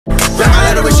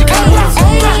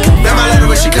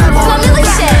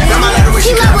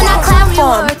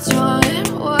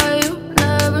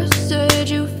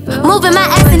moving my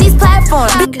ass in these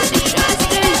platforms.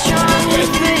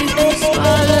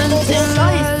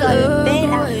 Soy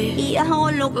soltera y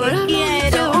hago lo que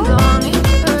quiero.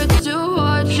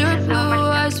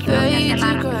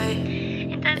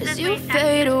 As you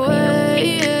fade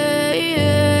away,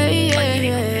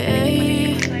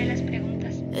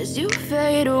 as you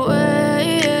fade away.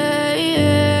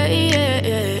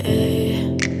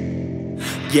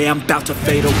 Yeah, I'm about to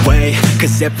fade away,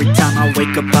 cause every time I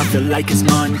wake up I feel like it's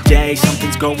Monday.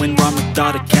 Something's going wrong with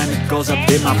all the chemicals up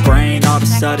in my brain. All of a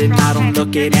sudden I don't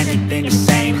look at anything the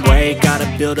same way. Got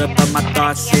a build up of my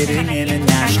thoughts sitting in an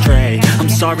ashtray. I'm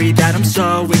sorry that I'm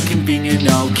so inconvenient,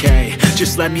 okay.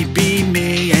 Just let me be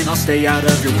me and I'll stay out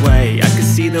of your way. I can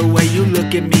see the way you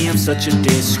look at me, I'm such a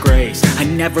disgrace. I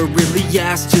never really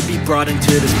asked to be brought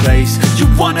into this place. You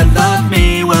wanna love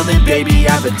me? Well then baby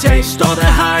have a taste. All the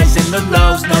highs and the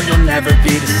lows, no you'll never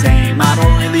be the same. I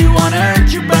don't really wanna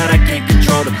hurt you but I can't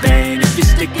control the pain. If you're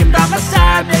sticking by my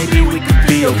side maybe we could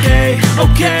be okay.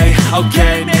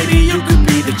 Okay, maybe you could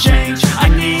be the change I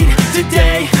need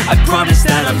today. I promise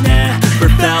that I've never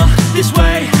felt this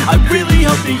way. I really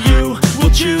hope that you will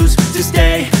choose to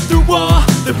stay through all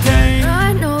the pain.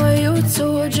 I know you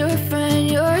told your friend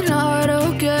you're not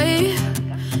okay,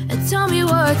 and tell me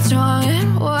what's wrong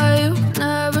and why you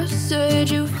never said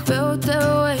you felt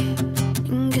that way.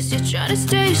 Guess you're trying to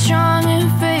stay strong and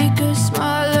fake a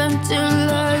smile until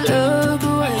I look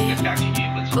away.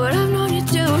 But I've known you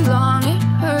too long, it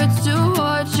hurts to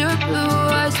watch your blue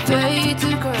eyes fade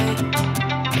to gray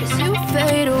as you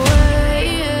fade away.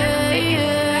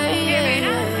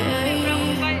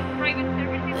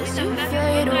 As you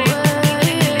fade away.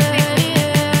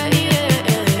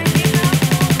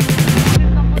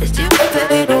 As you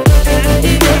fade away.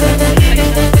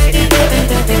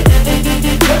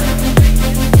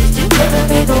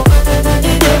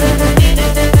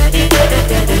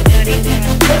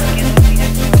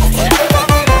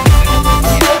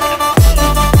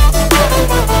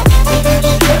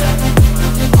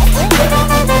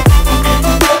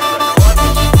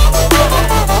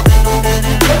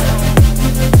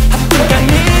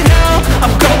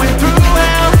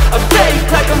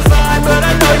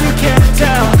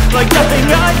 Like nothing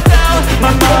I felt,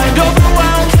 my mind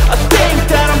overwhelmed. I think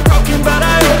that I'm broken but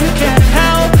I hope you can't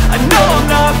help. I know I'm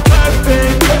not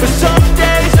perfect, but some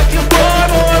days I feel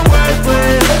far more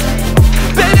worthless.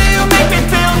 Baby, you make me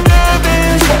feel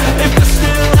nervous. If I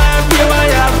still have you, I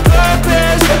have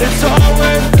purpose. It's all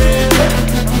worth it.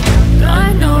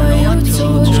 I know you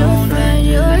told your friend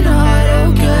you're not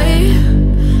okay,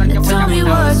 and tell me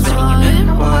what's wrong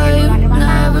and why you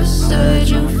never said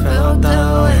you felt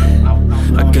that way.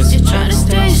 I guess you're trying to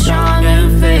stay strong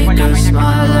and fake a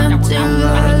smile until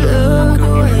I look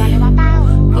away.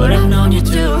 But I've known you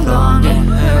too long, it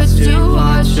hurts to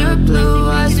watch your blue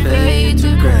eyes fade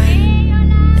to gray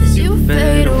as you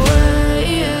fade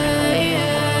away.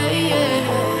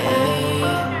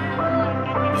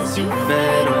 As you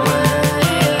fade away.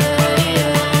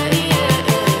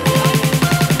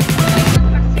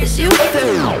 As you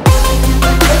fade away.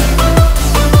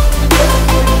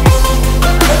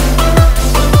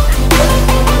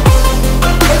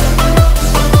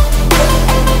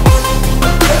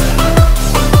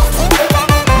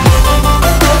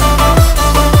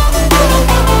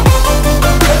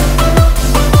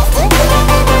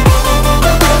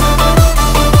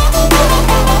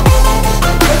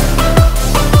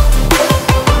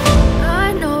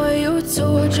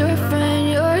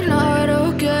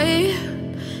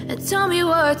 Tell me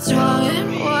what's wrong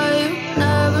and why you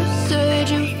never said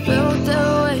you felt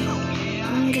that way.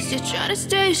 Guess you're trying to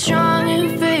stay strong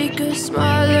and fake a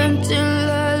smile until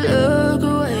I look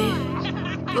away.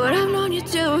 But I've known you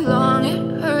too long,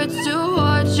 it hurts to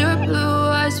watch your blue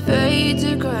eyes fade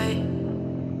to gray.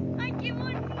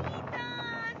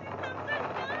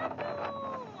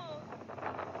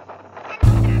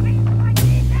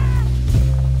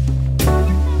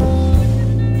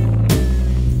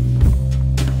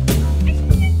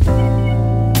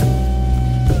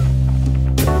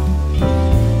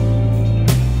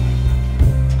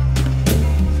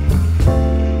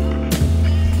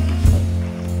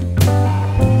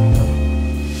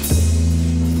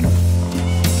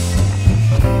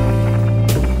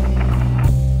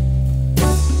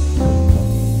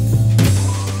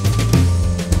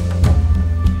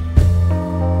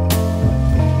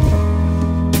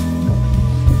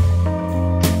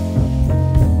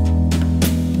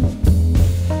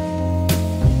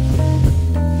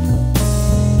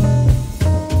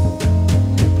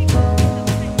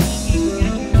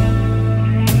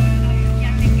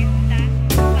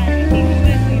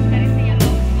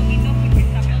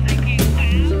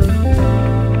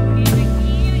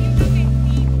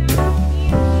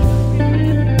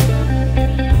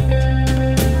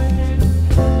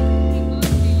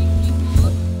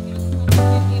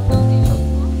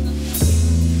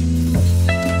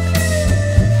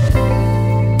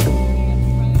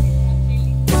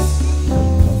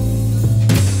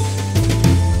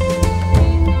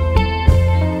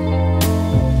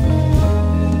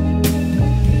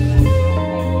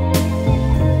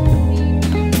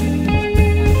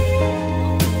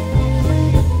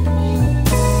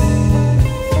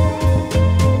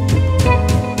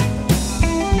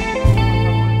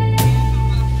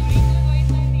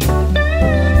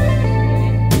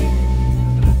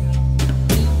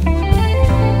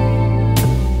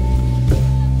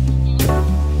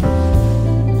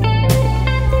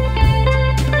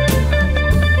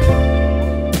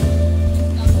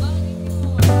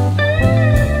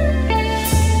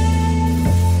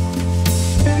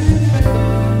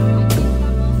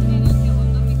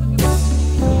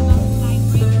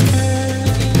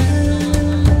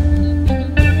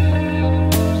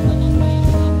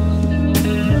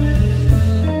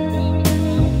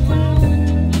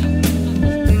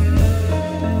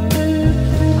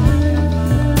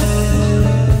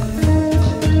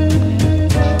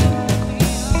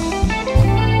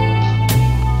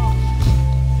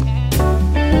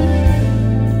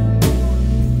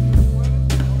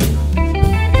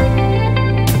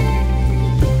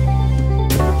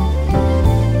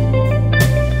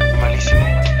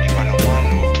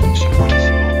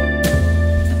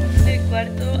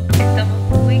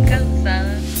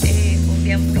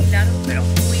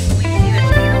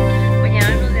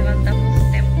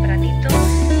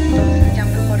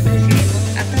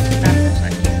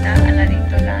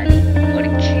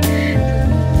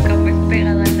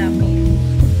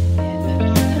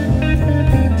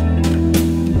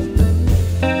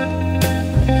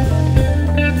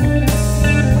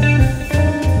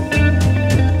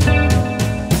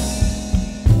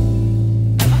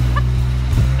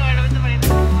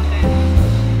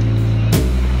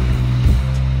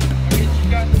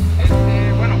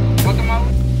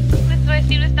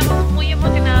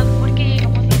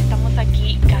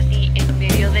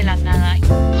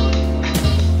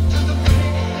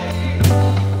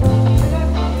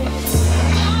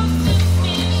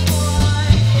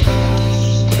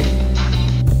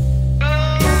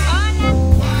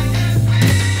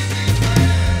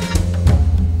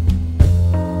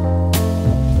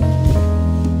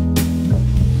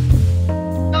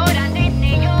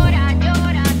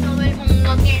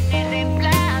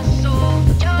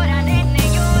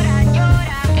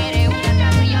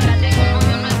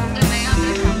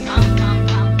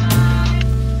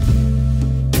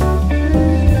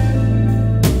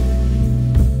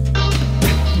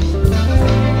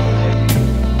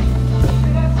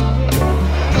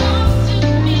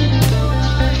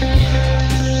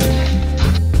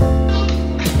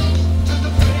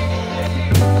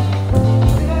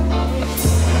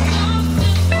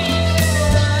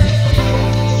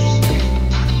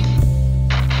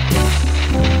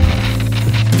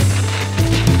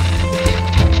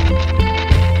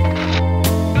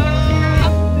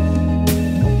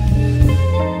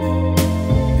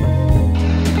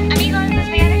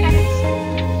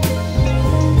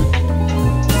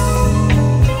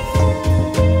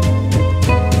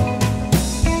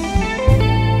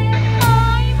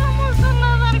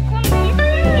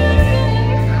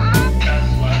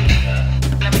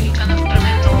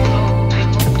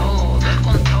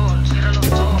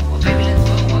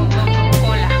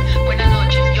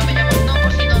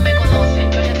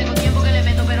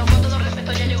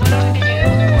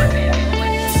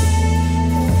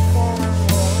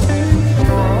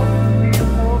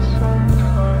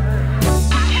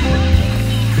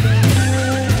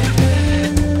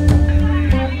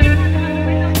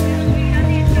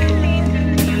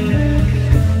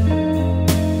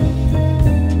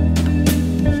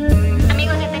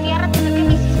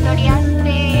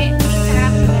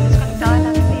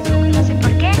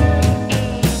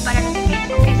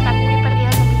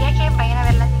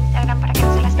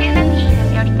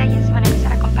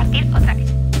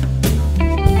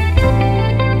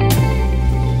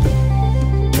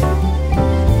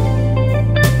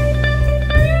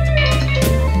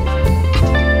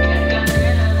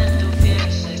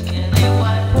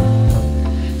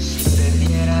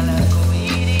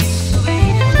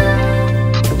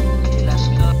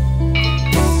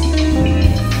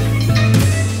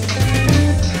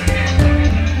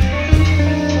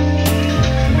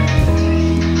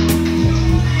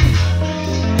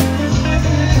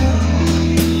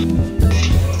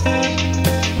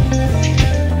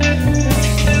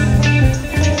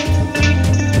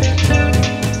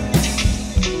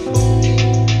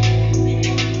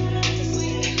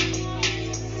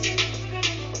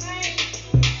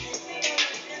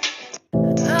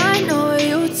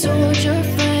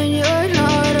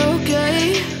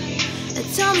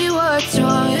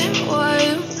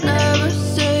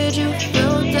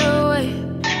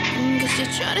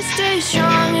 try to stay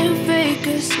strong and fake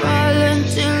a smile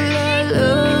until I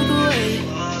look away.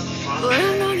 But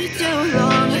I've known you too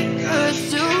long, it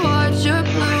hurts to watch your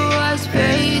blue eyes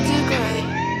fade to gray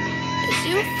as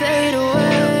you fade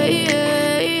away.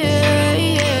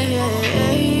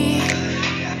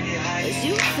 As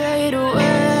you fade away.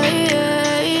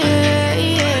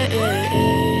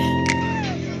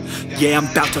 Yeah, I'm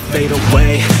about to fade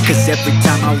away, cause every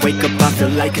time I wake up I feel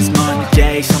like it's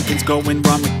Monday. Something's going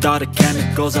wrong with all the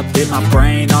chemicals up in my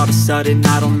brain. All of a sudden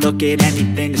I don't look at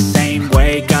anything the same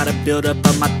way. Gotta build up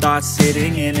of my thoughts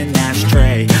sitting in an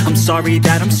ashtray. I'm sorry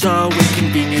that I'm so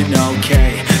inconvenient,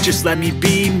 okay. Just let me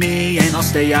be me and I'll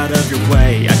stay out of your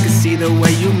way. I can see the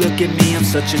way you look at me, I'm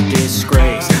such a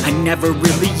disgrace. I never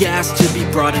really asked to be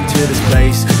brought into this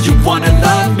place. You wanna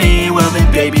love me? Well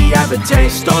then baby have a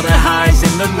taste. All the highs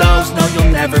and the lows, no,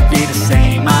 you'll never be the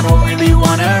same. I don't really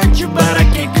wanna hurt you, but I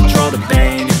can't control the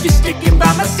pain. If you're sticking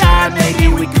by my side, maybe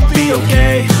we could be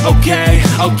okay.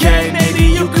 Okay, maybe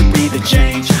you could be the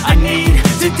change I need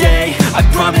today. I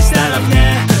promise that I've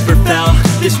never felt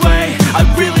this way. I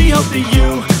really hope that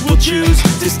you will choose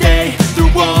to stay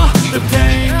through all the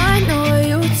pain. I know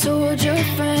you told your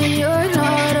friend you're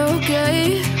not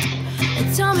okay, and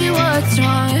tell me what's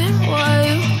wrong and why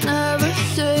you never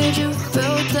said you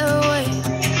felt that way.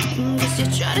 Guess you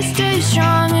try to stay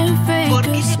strong and fake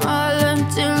a smile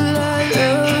until I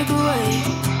look away.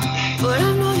 But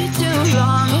I've known you too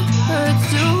long, it hurts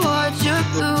to watch your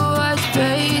blue eyes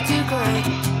fade to gray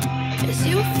as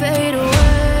you fade away.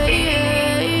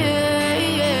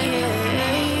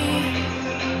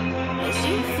 As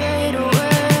you fade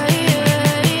away.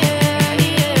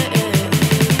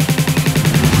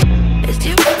 As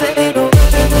you fade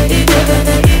away.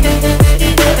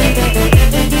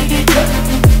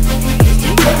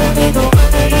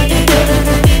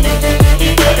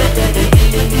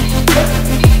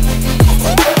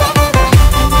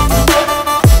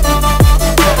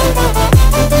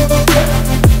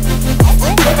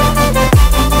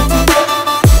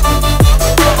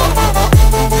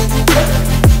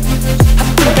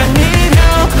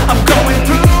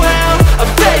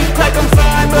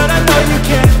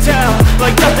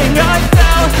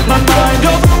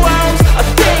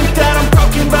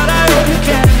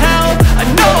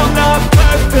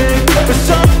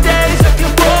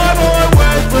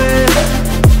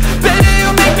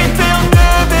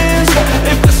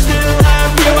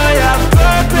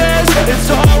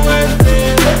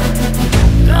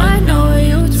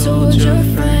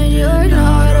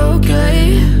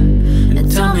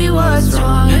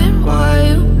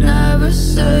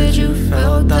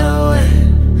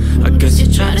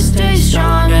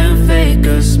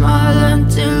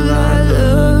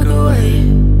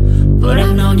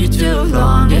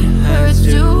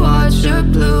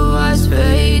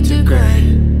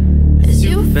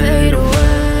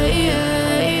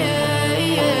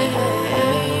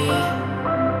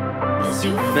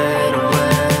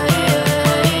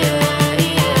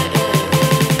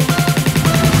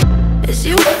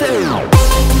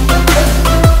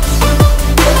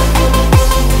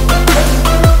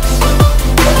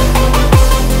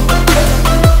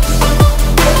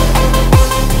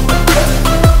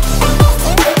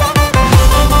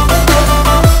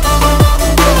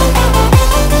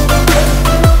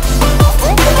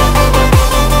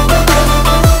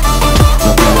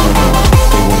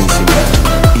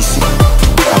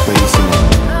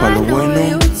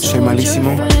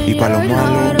 Y pa' lo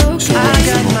malo soy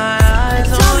buenísimo.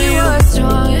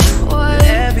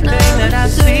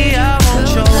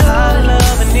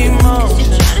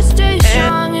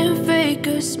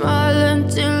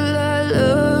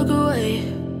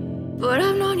 But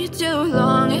I've known you too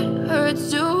long, it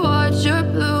hurts to watch your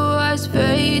blue eyes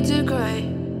fade to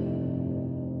gray